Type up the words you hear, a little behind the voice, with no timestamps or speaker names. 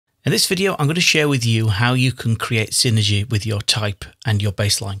In this video, I'm going to share with you how you can create synergy with your type and your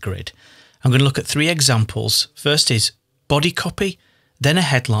baseline grid. I'm going to look at 3 examples. First is body copy, then a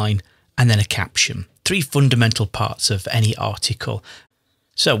headline, and then a caption. 3 fundamental parts of any article.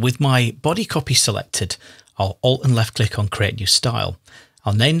 So with my body copy selected, I'll Alt and left click on Create New Style.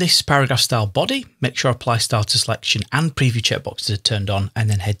 I'll name this paragraph style body, make sure Apply Style to Selection and Preview checkboxes are turned on, and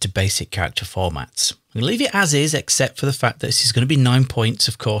then head to Basic Character Formats. I'm going to leave it as is, except for the fact that this is going to be 9 points,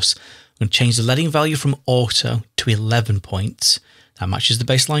 of course. I'm going to change the leading value from auto to 11 points. That matches the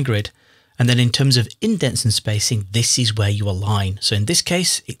baseline grid. And then in terms of indents and spacing, this is where you align. So in this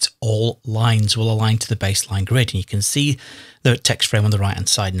case, it's all lines will align to the baseline grid. And you can see the text frame on the right-hand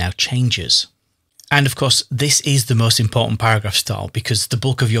side now changes. And of course, this is the most important paragraph style because the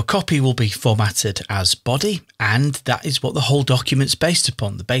bulk of your copy will be formatted as body, and that is what the whole document's based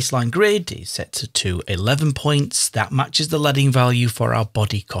upon. The baseline grid is set to 11 points. That matches the leading value for our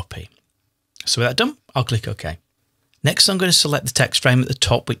body copy. So with that done, I'll click OK. Next, I'm going to select the text frame at the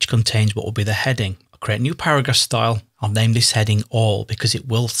top, which contains what will be the heading. I'll create a new paragraph style. I'll name this heading All because it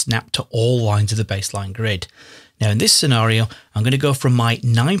will snap to all lines of the baseline grid. Now in this scenario, I'm going to go from my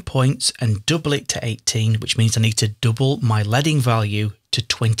 9 points and double it to 18, which means I need to double my leading value to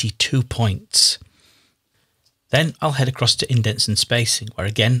 22 points. Then I'll head across to indents and spacing, where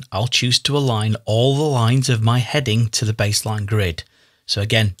again, I'll choose to align all the lines of my heading to the baseline grid. So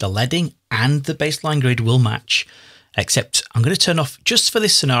again, the leading and the baseline grid will match, except I'm going to turn off, just for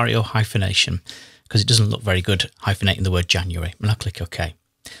this scenario, hyphenation, because it doesn't look very good hyphenating the word January, and I'll click OK.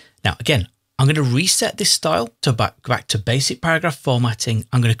 Now again, I'm going to reset this style to back to basic paragraph formatting.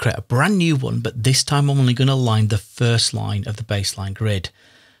 I'm going to create a brand new one, but this time I'm only going to align the first line of the baseline grid.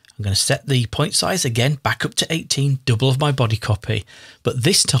 I'm going to set the point size again back up to 18, double of my body copy. But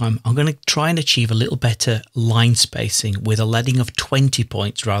this time I'm going to try and achieve a little better line spacing with a leading of 20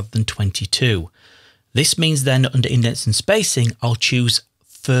 points rather than 22. This means then under indents and spacing, I'll choose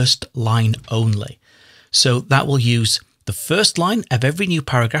first line only. So that will use the first line of every new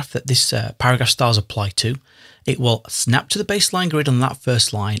paragraph that this paragraph styles apply to. It will snap to the baseline grid on that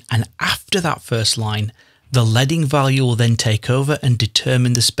first line, and after that first line, the leading value will then take over and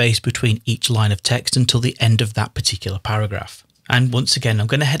determine the space between each line of text until the end of that particular paragraph. And once again, I'm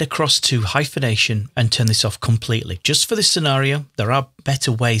going to head across to hyphenation and turn this off completely. Just for this scenario, there are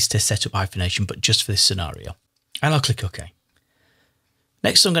better ways to set up hyphenation, but just for this scenario. And I'll click OK.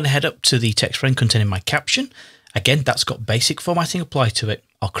 Next, I'm going to head up to the text frame containing my caption. Again, that's got basic formatting applied to it.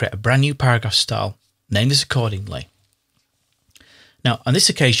 I'll create a brand new paragraph style, name this accordingly. Now, on this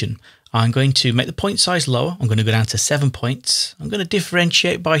occasion, I'm going to make the point size lower. I'm going to go down to 7 points. I'm going to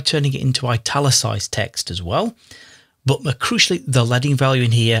differentiate by turning it into italicized text as well. But crucially, the leading value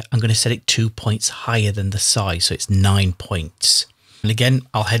in here, I'm going to set it 2 points higher than the size. So it's 9 points. And again,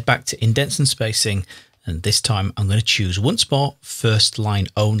 I'll head back to indents and spacing. And this time I'm going to choose once more first line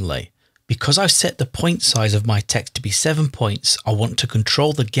only. Because I've set the point size of my text to be 7 points, I want to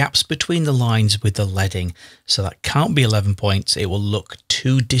control the gaps between the lines with the leading. So that can't be 11 points. It will look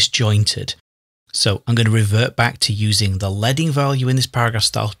too disjointed. So I'm going to revert back to using the leading value in this paragraph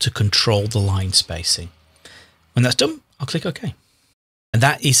style to control the line spacing. When that's done, I'll click OK. And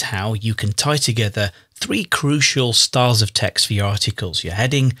that is how you can tie together 3 crucial styles of text for your articles: your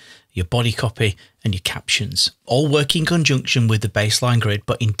heading, your body copy, and your captions, all work in conjunction with the baseline grid,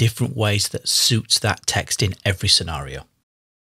 but in different ways that suits that text in every scenario.